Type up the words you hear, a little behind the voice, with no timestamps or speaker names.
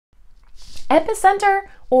Epicenter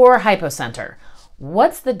or hypocenter?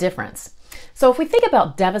 What's the difference? So if we think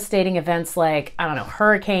about devastating events like, I don't know,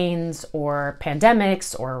 hurricanes or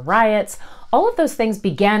pandemics or riots, all of those things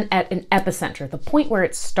began at an epicenter, the point where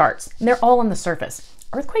it starts, and they're all on the surface.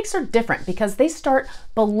 Earthquakes are different because they start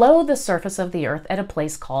below the surface of the earth at a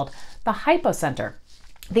place called the hypocenter.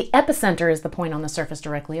 The epicenter is the point on the surface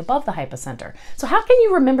directly above the hypocenter. So how can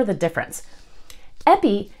you remember the difference?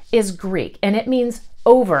 Epi is Greek and it means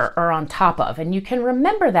over or on top of, and you can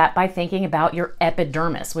remember that by thinking about your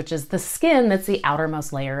epidermis, which is the skin that's the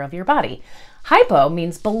outermost layer of your body. Hypo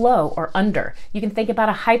means below or under. You can think about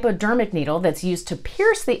a hypodermic needle that's used to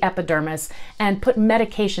pierce the epidermis and put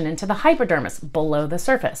medication into the hypodermis below the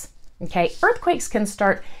surface. Okay, earthquakes can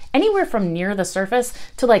start anywhere from near the surface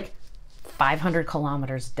to like 500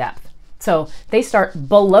 kilometers depth. So they start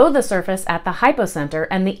below the surface at the hypocenter,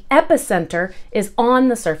 and the epicenter is on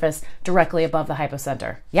the surface directly above the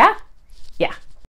hypocenter. Yeah?